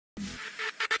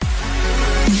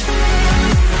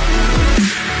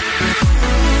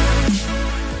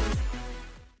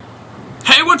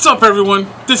What's up, everyone?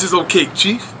 This is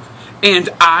Okchief, and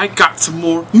I got some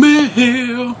more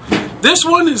mail. This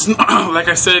one is, like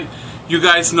I said, you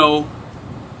guys know,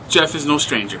 Jeff is no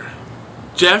stranger.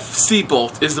 Jeff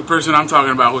Seabolt is the person I'm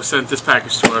talking about who sent this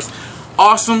package to us.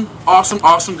 Awesome, awesome,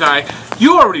 awesome guy.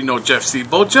 You already know Jeff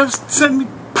Seabolt. Jeff sent me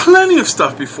plenty of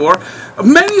stuff before.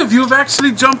 Many of you have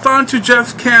actually jumped onto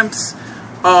Jeff Camp's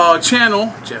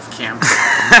channel. Jeff Camp.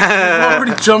 You've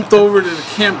already jumped over to the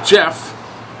Camp Jeff.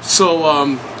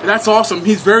 So that's awesome.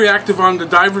 He's very active on the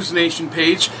Divers Nation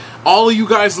page. All of you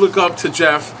guys look up to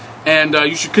Jeff, and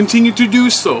you should continue to do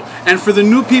so. And for the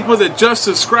new people that just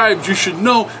subscribed, you should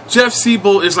know Jeff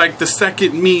Seabolt is like the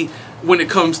second me when it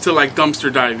comes to like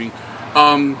dumpster diving.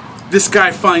 This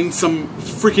guy finds some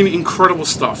freaking incredible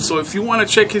stuff. So if you want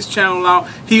to check his channel out,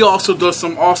 he also does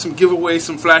some awesome giveaways,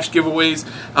 some flash giveaways.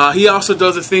 He also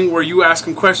does a thing where you ask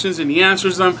him questions and he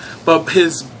answers them. But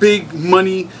his big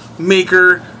money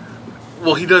maker,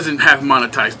 well, he doesn't have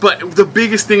monetized, but the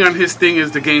biggest thing on his thing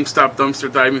is the GameStop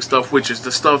dumpster diving stuff, which is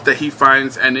the stuff that he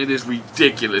finds, and it is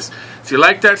ridiculous. If you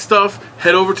like that stuff,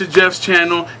 head over to Jeff's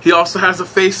channel. He also has a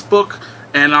Facebook,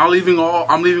 and I'm leaving all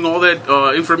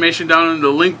that information down in the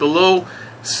link below.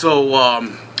 So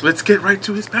let's get right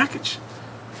to his package.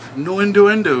 No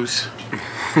innuendos.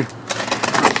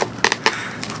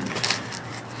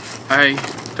 I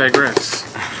digress.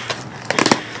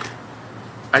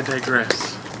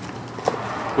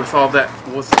 With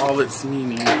all its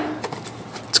meaning.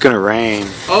 It's gonna rain.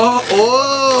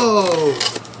 Oh!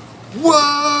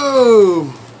 Whoa!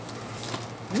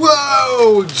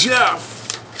 Whoa,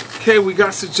 Jeff! Okay, we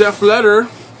got the Jeff letter. It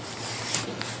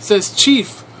says,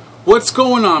 Chief, what's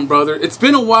going on, brother? It's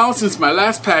been a while since my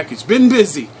last package. Been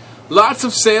busy. Lots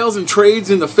of sales and trades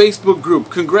in the Facebook group.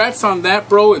 Congrats on that,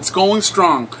 bro. It's going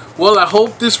strong. Well, I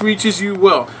hope this reaches you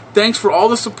well. Thanks for all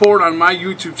the support on my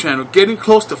YouTube channel. Getting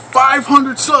close to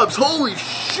 500 subs. Holy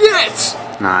shit!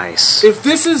 Nice. If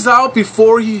this is out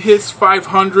before he hits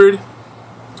 500,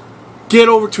 get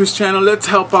over to his channel. Let's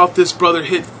help out this brother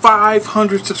hit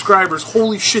 500 subscribers.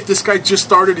 Holy shit, this guy just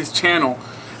started his channel,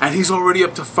 and he's already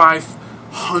up to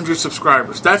 500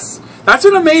 subscribers. That's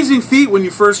an amazing feat when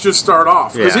you first just start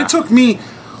off. Because it took me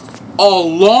a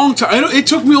long time. It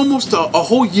took me almost a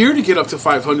whole year to get up to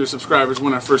 500 subscribers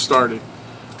when I first started.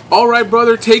 Alright,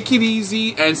 brother, take it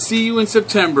easy and see you in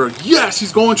September. Yes,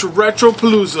 he's going to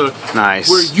Retrolipalooza. Nice.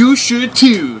 Where you should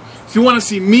too. If you want to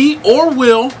see me or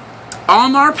Will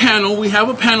on our panel, we have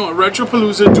a panel at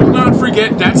Retrolipalooza. Do not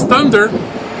forget, that's Thunder.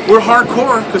 We're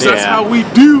hardcore because that's how we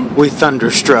do. We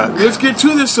thunderstruck. Let's get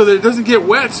to this so that it doesn't get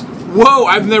wet. Whoa,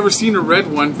 I've never seen a red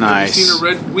one. Nice. Have you seen a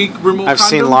red weak remote condom? I've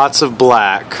seen lots of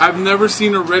black. I've never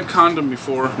seen a red condom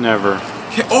before. Never.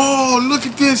 Okay. Oh, look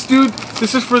at this, dude.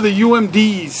 This is for the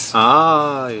UMDs.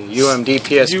 Ah, UMD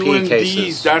PSP UMDs.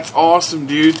 cases. That's awesome,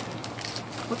 dude.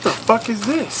 What the fuck is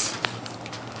this?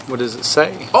 What does it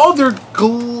say? Oh, they're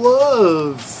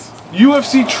gloves.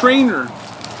 UFC trainer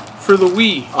for the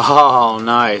Wii. Oh,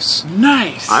 nice.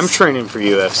 Nice. I'm training for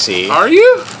UFC. Are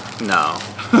you? No.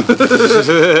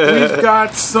 We've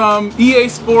got some EA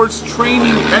Sports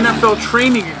training, NFL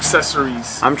training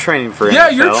accessories. I'm training for NFL. Yeah,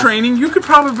 you're training. You could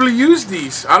probably use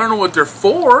these. I don't know what they're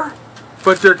for,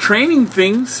 but they're training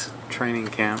things. Training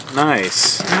camp.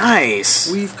 Nice.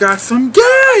 Nice. We've got some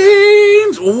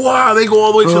games. Wow, they go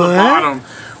all the way to the bottom.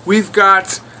 We've got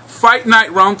Fight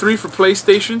Night Round 3 for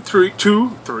PlayStation 3.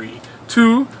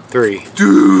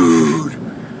 Dude.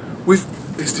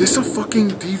 Is this a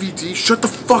fucking DVD? Shut the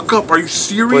fuck up. Are you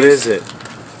serious? What is it?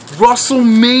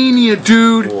 WrestleMania,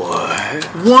 dude. What?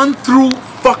 1 through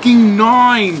fucking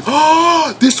 9.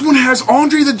 Oh, this one has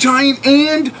Andre the Giant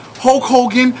and Hulk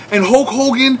Hogan, and Hulk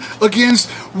Hogan against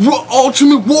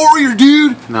Ultimate Warrior,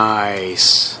 dude.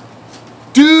 Nice.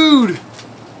 Dude,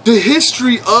 the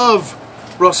history of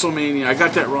WrestleMania. I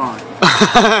got that wrong.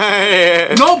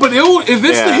 No, but if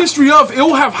it's the history of, it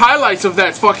will have highlights of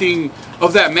that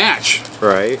match.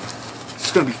 Right.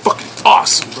 It's gonna be fucking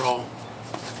awesome, bro.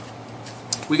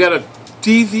 We got a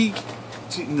DVD.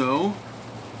 No.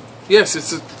 Yes,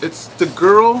 it's the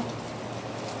girl.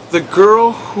 The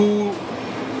girl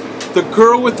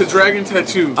with the dragon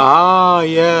tattoo. Ah,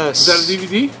 yes. Is that a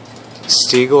DVD?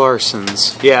 Stieg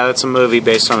Larsson's. Yeah, that's a movie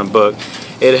based on a book.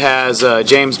 It has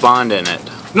James Bond in it.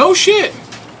 No shit.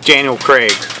 Daniel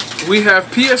Craig. We have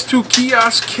PS2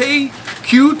 Kiosk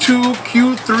Q2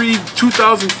 Q3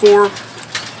 2004.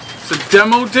 It's a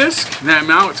demo disc.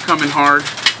 Now it's coming hard.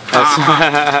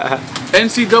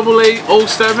 NCAA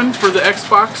 07 for the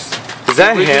Xbox. Is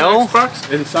that hell? Xbox?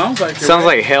 It sounds like it. Sounds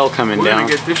like hell coming down. We're gonna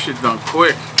get this shit done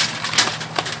quick.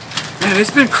 Man,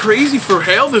 it's been crazy for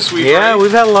hail this week. Yeah, right?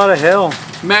 we've had a lot of hail.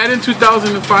 Madden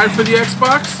 2005 for the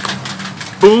Xbox.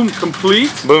 Boom,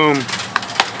 complete. Boom.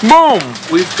 Boom!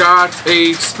 We've got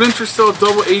a Splinter Cell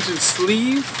Double Agent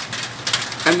sleeve.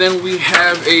 And then we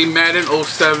have a Madden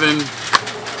 07.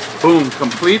 Boom,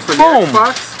 complete for the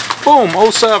Xbox. Boom,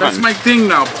 07. That's my thing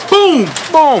now. Boom!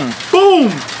 Boom!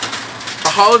 Boom! A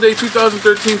Holiday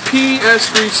 2013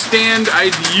 PS3 Stand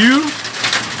IDU.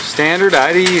 Standard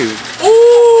IDU.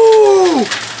 Ooh!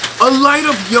 A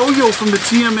light-up yo-yo from the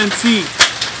TMNT.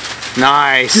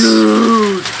 Nice.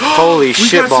 Dude! Holy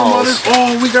shit balls.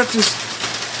 Oh, we got this.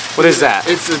 What is that?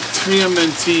 It's a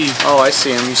TMNT. Oh, I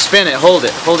see him. You spin it. Hold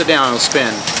it. Hold it down. It'll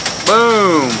spin.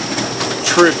 Boom!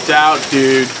 Tripped out,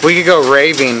 dude. We could go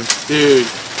raving. Dude,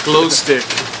 glow stick.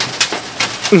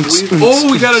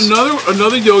 We got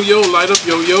another yo-yo, light-up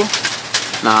yo-yo.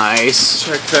 Nice.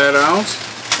 Check that out.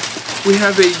 We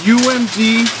have a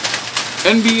UMD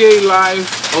NBA Live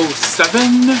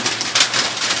 07.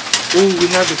 Oh, we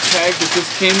have the tag that this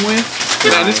came with.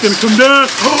 Nice. And it's gonna come down.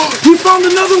 Oh, he found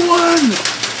another one!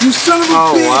 You son of a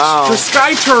bitch! Wow. The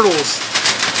Sky Turtles.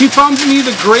 He found me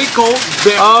the Great Gold.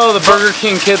 Oh, the Burger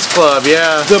King Kids Club,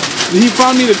 yeah. He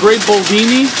found me the Great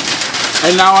Boldini,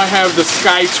 and now I have the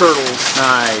Sky Turtles.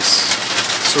 Nice.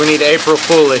 So we need April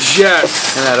Foolish.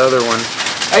 Yes. And that other one.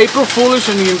 April Foolish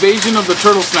and the Invasion of the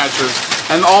Turtle Snatchers.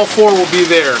 And all four will be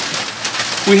there.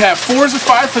 We have Forza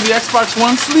 5 for the Xbox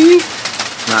One sleeve.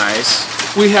 Nice.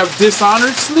 We have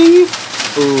Dishonored sleeve.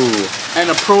 Ooh. And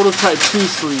a Prototype 2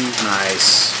 sleeve.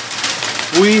 Nice.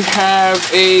 We have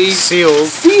a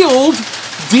sealed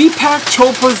Deepak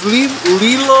Chopra's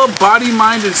Leela Body,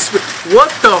 Mind, and Spirit.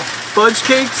 What the fudge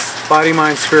cakes? Body,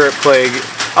 Mind, Spirit Plague.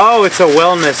 Oh, it's a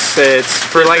wellness. It's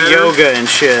for like yoga and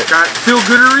shit. Got feel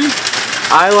goodery.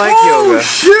 I like yoga. Oh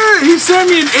shit! He sent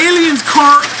me an Aliens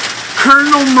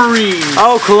Colonial Marine.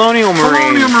 Oh, Colonial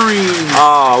Marine. Colonial Marine.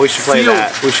 Oh, we should play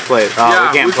that. We should play it. Oh, yeah,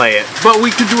 we can't play it. But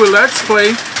we could do a Let's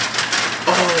Play.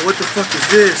 Oh, what the fuck is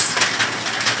this?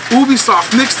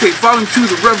 Ubisoft Mixtape Volume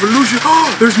 2, The Revolution. Oh,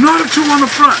 there's not a 2 on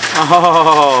the front.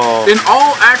 Oh. An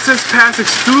all-access pass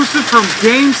exclusive from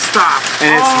GameStop.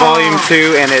 And it's Volume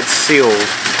 2, and it's sealed.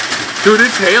 Dude,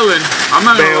 it's hailing. I'm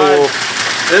not gonna lie.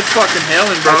 It's fucking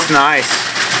hailing, bro. That's nice.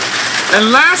 And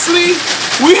lastly,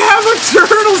 we have a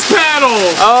Turtles paddle.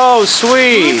 Oh,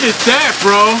 sweet. Look at that,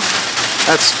 bro.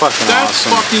 That's fucking awesome. That's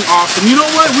fucking awesome. You know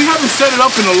what? We haven't set it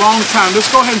up in a long time. Let's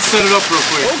go ahead and set it up real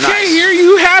quick. Okay, here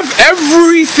you have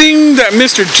everything that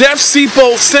Mr. Jeff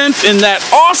Seabolt sent in that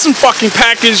awesome fucking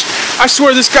package. I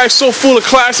swear this guy's so full of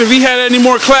class. If he had any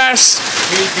more class,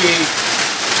 he'd be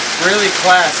really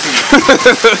classy.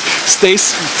 Stay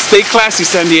classy,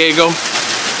 San Diego.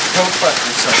 Don't fuck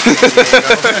yourself, San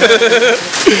Diego.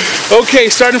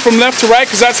 Okay, starting from left to right,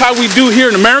 because that's how we do here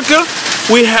in America.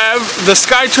 We have the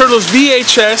Sky Turtles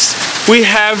VHS. We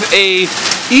have a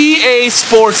EA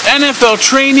Sports NFL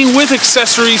training with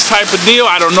accessories type of deal.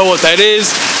 I don't know what that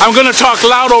is. I'm gonna talk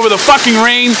loud over the fucking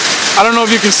rain. I don't know if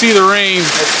you can see the rain.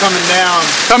 It's coming down.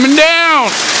 Coming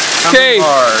down. Okay,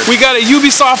 we got a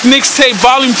Ubisoft Mixtape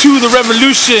Volume 2, The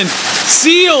Revolution.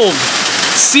 Sealed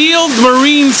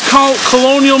Marines,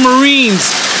 Colonial Marines.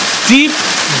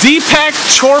 Deepak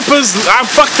Chopra's,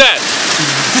 fuck that.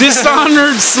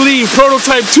 Dishonored sleeve,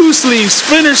 Prototype 2 sleeve,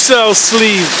 Splinter Cell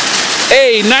sleeve.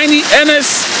 A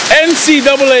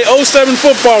NCAA 07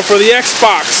 football for the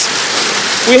Xbox.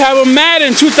 We have a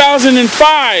Madden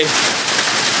 2005.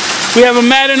 We have a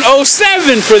Madden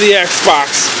 07 for the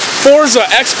Xbox. Forza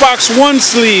Xbox One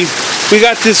sleeve. We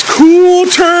got this cool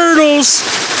Turtles.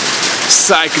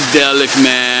 Psychedelic,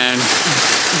 man.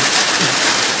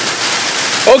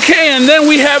 Okay, and then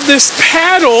we have this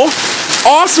paddle.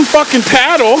 Awesome fucking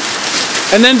paddle.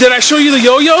 And then did I show you the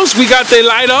yo-yos? We got they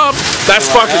light up. That's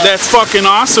fucking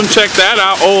awesome. Check that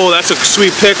out. Oh, that's a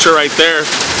sweet picture right there.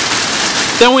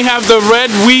 Then we have the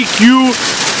red Wii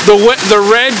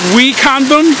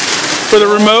condom for the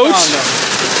remotes.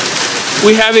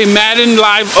 We have a Madden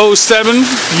Live 07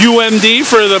 UMD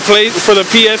for the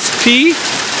PSP.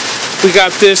 We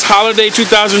got this Holiday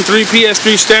 2003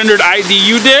 PS3 Standard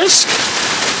IDU disc.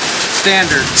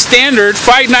 Standard.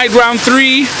 Fight Night Round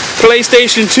 3,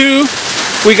 PlayStation 2.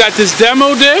 We got this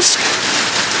demo disc.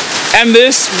 And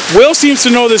this, Will seems to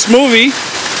know this movie,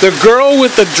 The Girl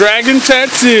with the Dragon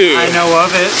Tattoo. I know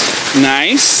of it.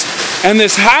 Nice. And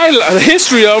this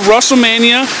history of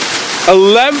WrestleMania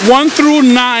 1 through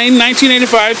 9,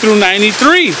 1985 through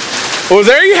 93. Well,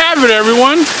 there you have it,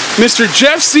 everyone. Mr.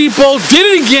 Jeff Seabolt did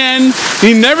it again.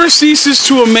 He never ceases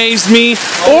to amaze me,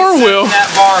 or will.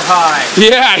 That bar high.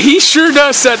 Yeah, he sure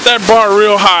does set that bar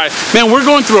real high. Man, we're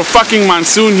going through a fucking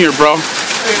monsoon here, bro.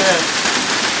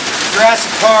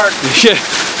 Jurassic Park. Yeah,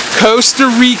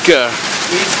 Costa Rica.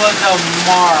 Isla del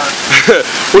Mar.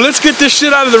 Well, let's get this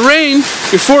shit out of the rain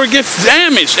before it gets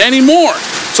damaged anymore.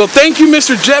 So thank you,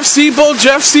 Mr. Jeff Seabolt.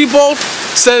 Jeff Seabolt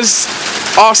says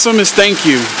awesome is thank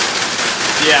you.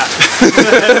 Yeah.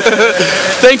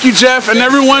 Thank you, Jeff. And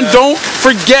everyone, don't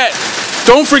forget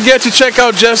to check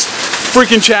out Jeff's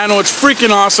freaking channel. It's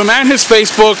freaking awesome. And his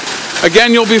Facebook.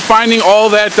 Again, you'll be finding all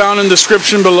that down in the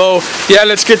description below. Yeah,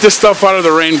 let's get this stuff out of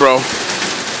the rain, bro.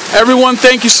 Everyone,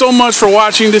 thank you so much for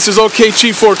watching. This is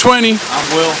Okchief420.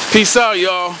 I'm Will. Peace out,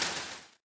 y'all.